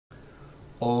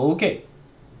Okay,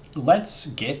 let's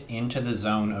get into the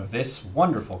zone of this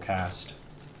wonderful cast.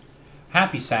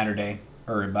 Happy Saturday,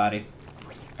 everybody.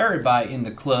 Everybody in the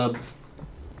club.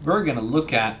 We're going to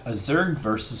look at a Zerg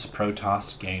versus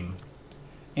Protoss game.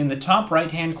 In the top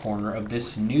right-hand corner of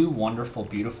this new, wonderful,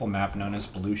 beautiful map known as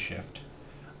Blue Shift,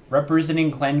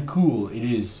 representing Clan Cool, it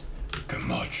is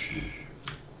Kamachi.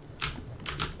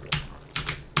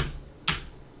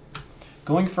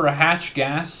 Going for a hatch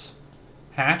gas,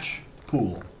 hatch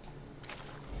pool.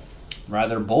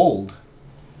 Rather bold,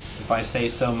 if I say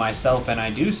so myself, and I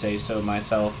do say so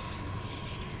myself.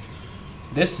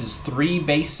 This is 3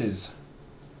 bases,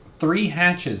 3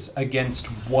 hatches against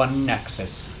 1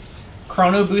 nexus.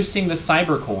 Chrono boosting the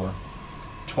Cyber Core.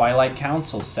 Twilight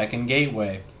Council, 2nd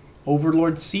gateway.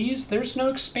 Overlord Seas, there's no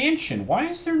expansion. Why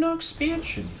is there no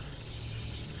expansion?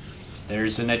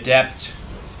 There's an Adept.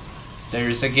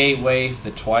 There's a gateway.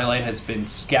 The Twilight has been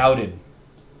scouted.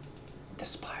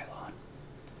 This pylon.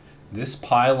 This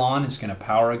pylon is going to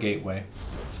power a gateway.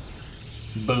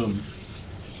 Boom.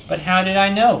 But how did I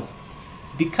know?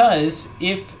 Because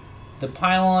if the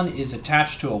pylon is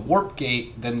attached to a warp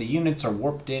gate, then the units are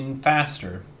warped in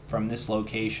faster from this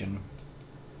location.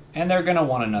 And they're going to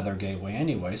want another gateway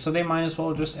anyway, so they might as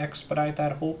well just expedite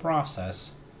that whole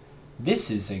process. This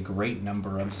is a great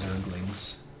number of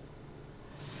Zerglings.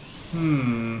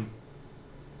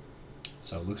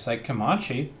 So it looks like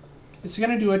Kamachi is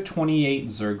going to do a 28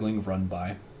 Zergling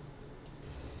run-by.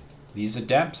 These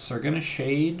Adepts are going to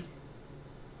shade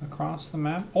across the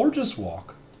map, or just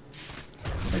walk.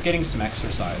 They're getting some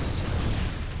exercise.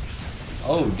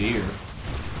 Oh dear.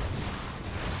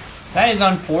 That is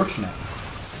unfortunate.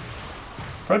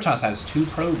 Protoss has 2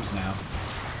 probes now.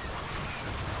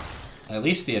 At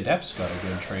least the Adepts got a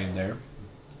good trade there.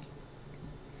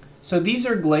 So these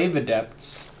are Glaive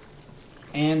Adepts.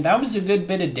 And that was a good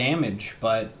bit of damage,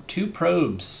 but 2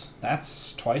 probes.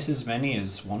 That's twice as many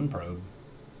as 1 probe.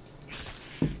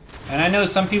 And I know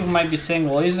some people might be saying,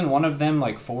 well, isn't one of them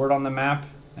like forward on the map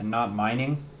and not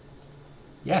mining?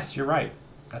 Yes, you're right.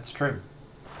 That's true.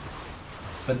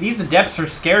 But these Adepts are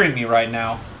scaring me right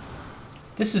now.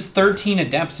 This is 13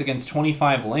 Adepts against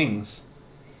 25 Lings.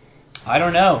 I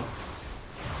don't know.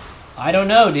 I don't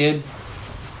know, dude.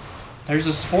 There's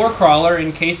a Spore Crawler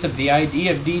in case of the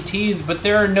idea of DTs, but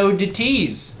there are no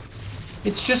DTs.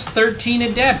 It's just 13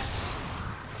 Adepts.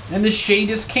 And the shade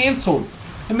is cancelled.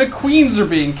 And the Queens are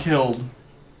being killed.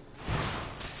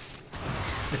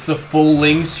 It's a full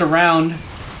Ling surround.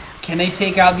 Can they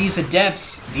take out these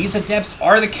Adepts? These Adepts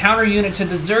are the counter unit to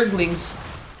the Zerglings.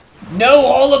 No,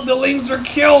 all of the Lings are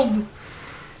killed!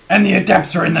 And the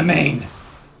Adepts are in the main.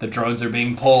 The drones are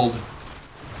being pulled.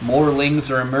 More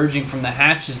Lings are emerging from the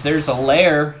hatches. There's a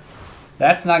lair.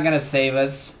 That's not going to save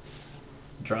us.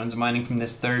 Drones mining from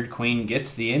this 3rd queen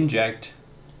gets the inject.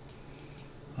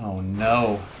 Oh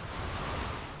no.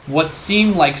 What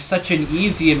seemed like such an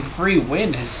easy and free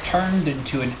win has turned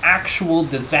into an actual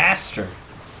disaster.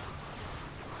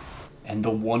 And the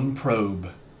 1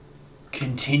 probe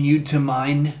continued to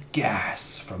mine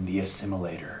gas from the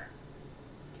assimilator.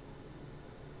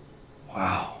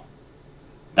 Wow.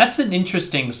 That's an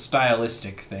interesting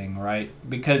stylistic thing, right?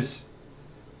 Because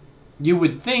you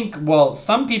would think, well,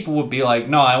 some people would be like,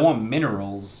 no, I want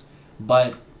minerals.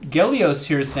 But Gelios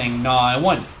here is saying, no, I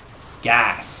want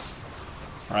gas,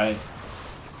 right?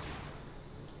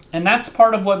 And that's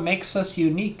part of what makes us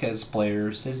unique as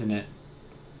players, isn't it?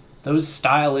 Those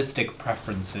stylistic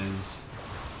preferences.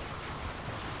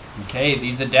 Okay,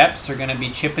 these Adepts are going to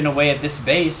be chipping away at this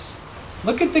base.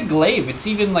 Look at the glaive. It's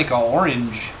even like a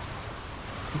orange.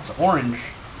 It's orange.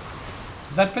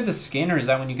 Is that for the skin or is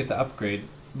that when you get the upgrade?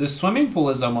 The swimming pool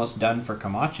is almost done for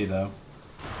Kamachi, though.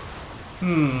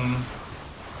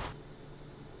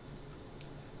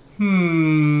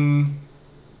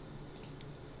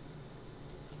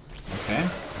 Okay.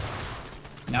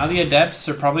 Now the Adepts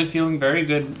are probably feeling very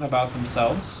good about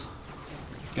themselves.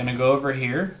 Gonna go over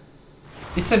here.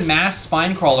 It's a mass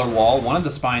spine crawler wall. One of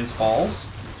the spines falls.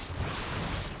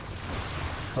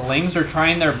 The Lings are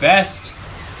trying their best,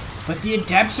 but the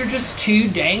Adepts are just too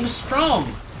dang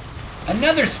strong.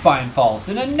 Another spine falls,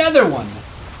 and another one.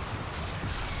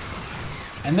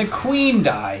 And the Queen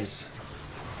dies.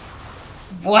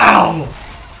 Wow!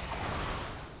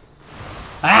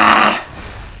 Ah!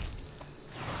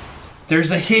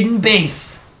 There's a hidden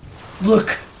base.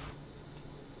 Look.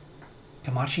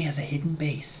 Kamachi has a hidden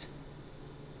base.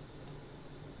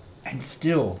 And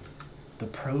still, the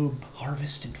probe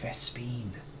harvested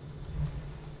Vespine.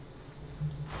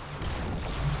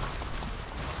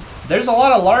 There's a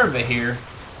lot of larvae here,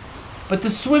 but the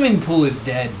swimming pool is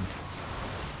dead.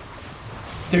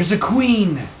 There's a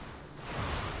queen.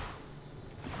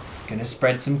 Gonna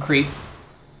spread some creep.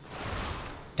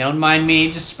 Don't mind me,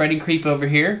 just spreading creep over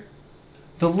here.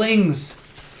 The Lings.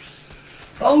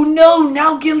 Oh no,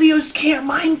 now Gilios can't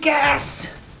mine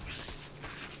gas.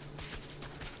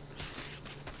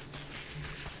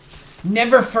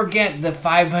 Never forget the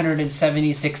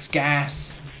 576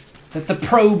 gas that the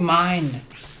probe mined.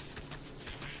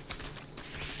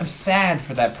 I'm sad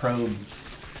for that probe.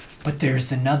 But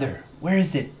there's another. Where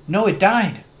is it? No, it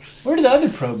died. Where did the other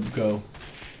probe go?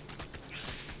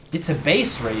 It's a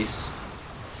base race.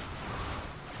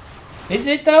 Is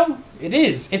it though? It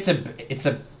is. It's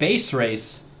a base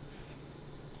race.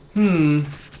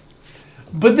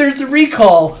 But there's a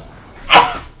recall.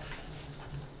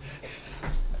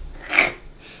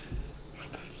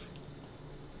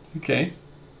 Okay.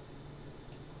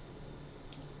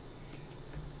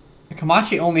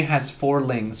 Komachi only has 4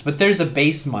 Lings, but there's a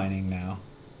base mining now.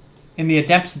 And the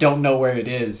Adepts don't know where it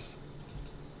is.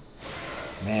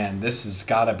 Man, this has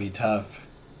gotta be tough.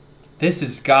 This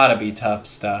has gotta be tough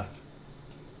stuff.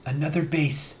 Another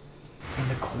base in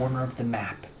the corner of the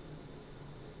map.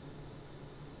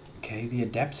 Okay, the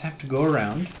Adepts have to go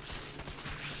around.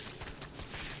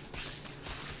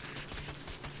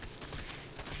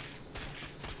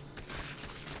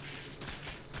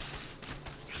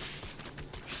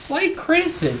 Slight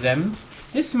criticism.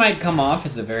 This might come off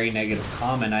as a very negative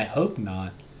comment. I hope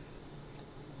not.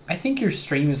 I think your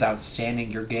stream is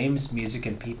outstanding, your games, music,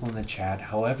 and people in the chat.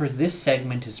 However, this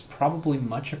segment is probably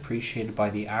much appreciated by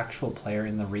the actual player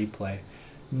in the replay.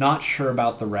 Not sure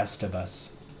about the rest of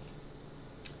us.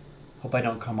 Hope I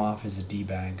don't come off as a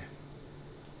D-bag.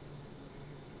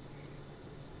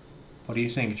 What do you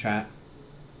think, chat?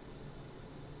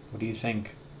 What do you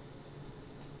think?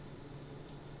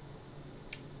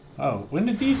 Oh, when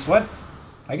did these... what?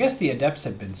 I guess the Adepts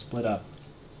had been split up.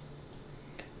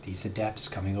 These Adepts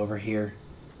coming over here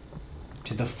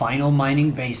to the final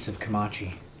mining base of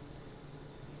Komachi.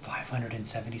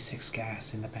 576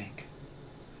 gas in the bank.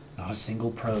 Not a single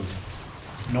probe.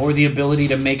 Nor the ability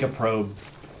to make a probe.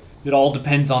 It all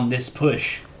depends on this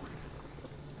push.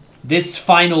 This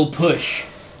final push.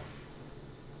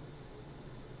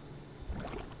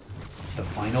 The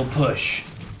final push.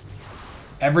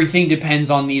 Everything depends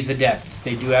on these Adepts.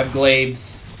 They do have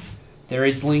glaives. There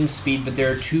is Ling speed, but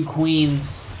there are 2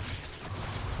 queens.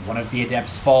 One of the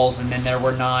Adepts falls, and then there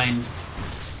were 9.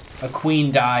 A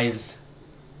queen dies.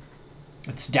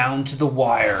 It's down to the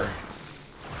wire.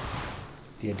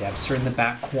 The Adepts are in the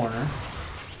back corner,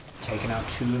 taking out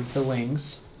 2 of the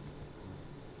Lings.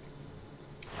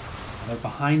 They're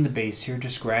behind the base here,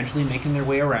 just gradually making their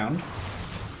way around.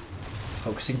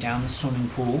 Focusing down the swimming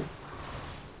pool.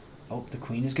 Oh, the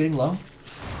queen is getting low.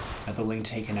 Another Ling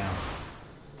taken out.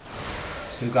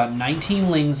 So we've got 19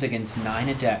 Lings against 9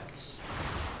 Adepts.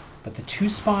 But the 2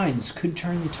 spines could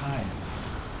turn the tide.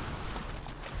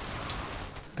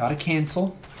 Gotta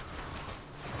cancel.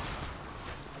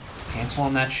 Cancel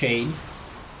on that shade.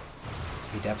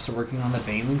 The Adepts are working on the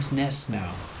Baneling's nest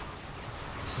now.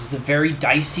 This is a very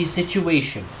dicey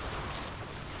situation.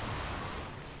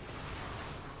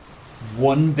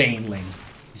 1 Baneling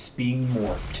is being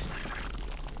morphed.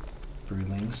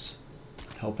 Broodlings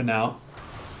helping out.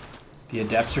 The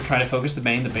Adepts are trying to focus the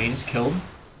Bane. The Bane is killed.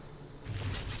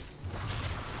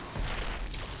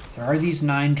 There are these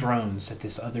 9 drones at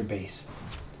this other base.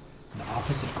 In the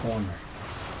opposite corner.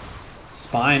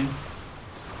 Spine.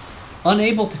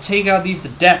 Unable to take out these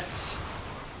Adepts.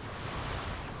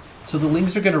 So the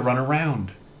Lings are going to run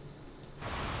around.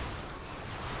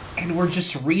 And we're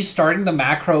just restarting the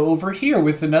macro over here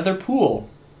with another pool.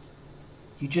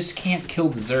 You just can't kill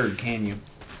the Zerg, can you?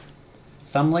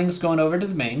 Some Lings going over to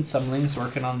the main. Some Lings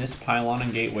working on this pylon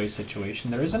and gateway situation.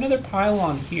 There is another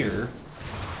pylon here.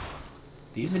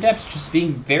 These Adepts just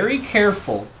being very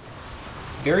careful.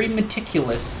 Very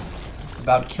meticulous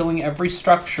about killing every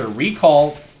structure.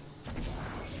 Recall.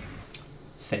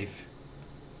 Safe.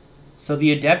 So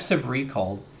the Adepts have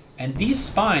recalled. And these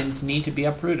spines need to be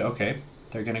uprooted. Okay,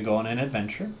 they're going to go on an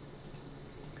adventure.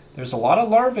 There's a lot of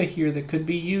larvae here that could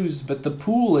be used, but the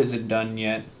pool isn't done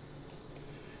yet.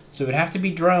 So it would have to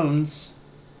be drones.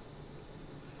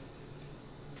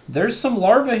 There's some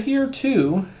larvae here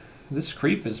too. This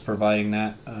creep is providing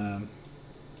that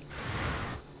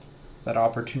that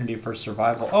opportunity for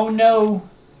survival. Oh no!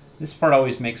 This part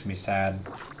always makes me sad.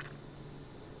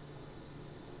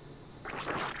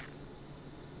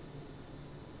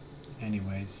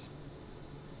 Anyways.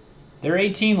 There are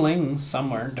 18 Lings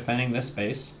somewhere defending this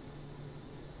base.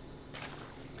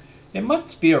 It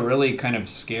must be a really kind of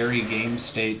scary game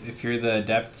state if you're the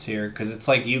Adepts here, because it's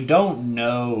like you don't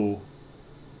know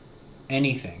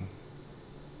anything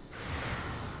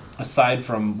aside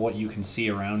from what you can see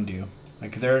around you.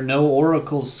 Like, there are no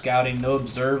oracles scouting, no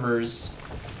observers,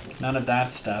 none of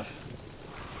that stuff.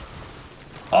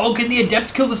 Oh, can the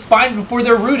adepts kill the spines before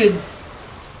they're rooted?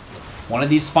 One of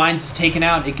these spines is taken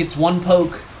out. It gets one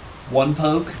poke. One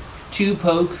poke. Two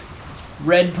poke.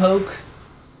 Red poke.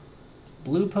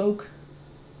 Blue poke.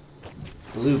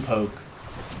 Blue poke.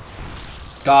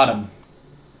 Got him.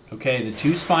 Okay, the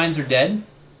 2 spines are dead.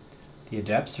 The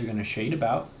adepts are going to shade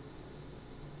about.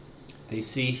 They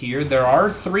see here there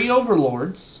are 3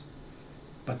 overlords,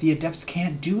 but the adepts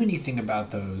can't do anything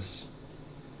about those.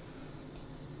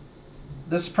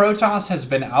 This Protoss has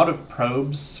been out of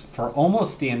probes for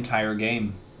almost the entire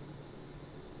game.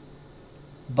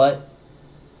 But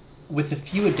with a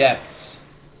few adepts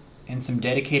and some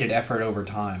dedicated effort over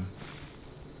time,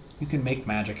 you can make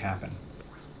magic happen.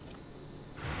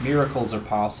 Miracles are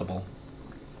possible.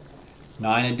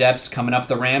 9 adepts coming up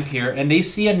the ramp here, and they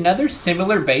see another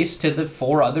similar base to the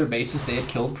 4 other bases they had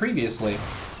killed previously.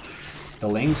 The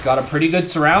Lings got a pretty good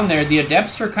surround there. The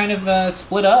adepts are kind of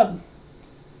split up,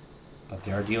 but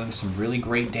they are dealing some really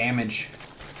great damage.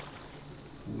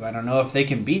 Ooh, I don't know if they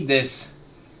can beat this.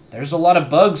 There's a lot of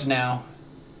bugs now.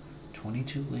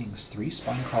 22 Lings, 3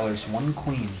 spine crawlers, 1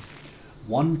 queen.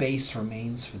 1 base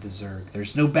remains for the Zerg.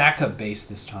 There's no backup base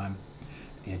this time.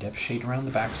 The adepts shade around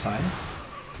the backside.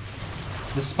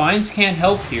 The spines can't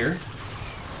help here.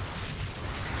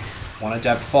 1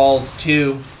 adept falls,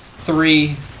 2,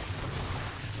 3.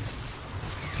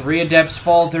 3 adepts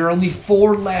fall. There are only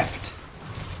 4 left.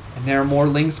 And there are more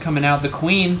Lings coming out. The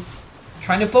queen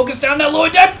trying to focus down that low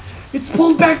adept. It's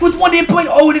pulled back with 1 hit point.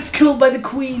 Oh, and it's killed by the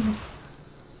queen.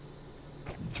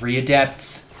 3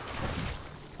 adepts.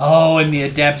 Oh, and the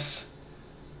adepts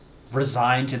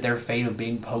resigned to their fate of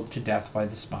being poked to death by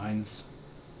the spines.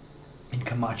 And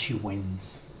Kamachi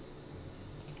wins.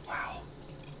 Wow.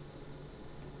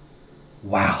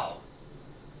 Wow.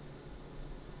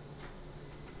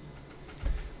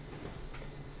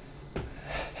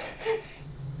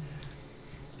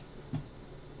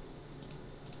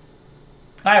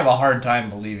 I have a hard time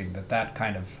believing that that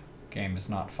kind of game is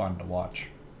not fun to watch.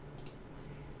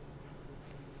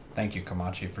 Thank you,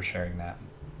 Kamachi, for sharing that.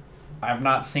 I have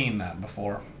not seen that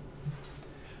before.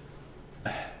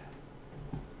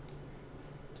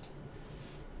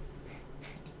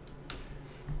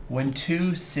 When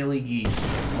 2 silly geese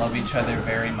love each other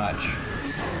very much,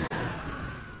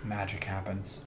 magic happens.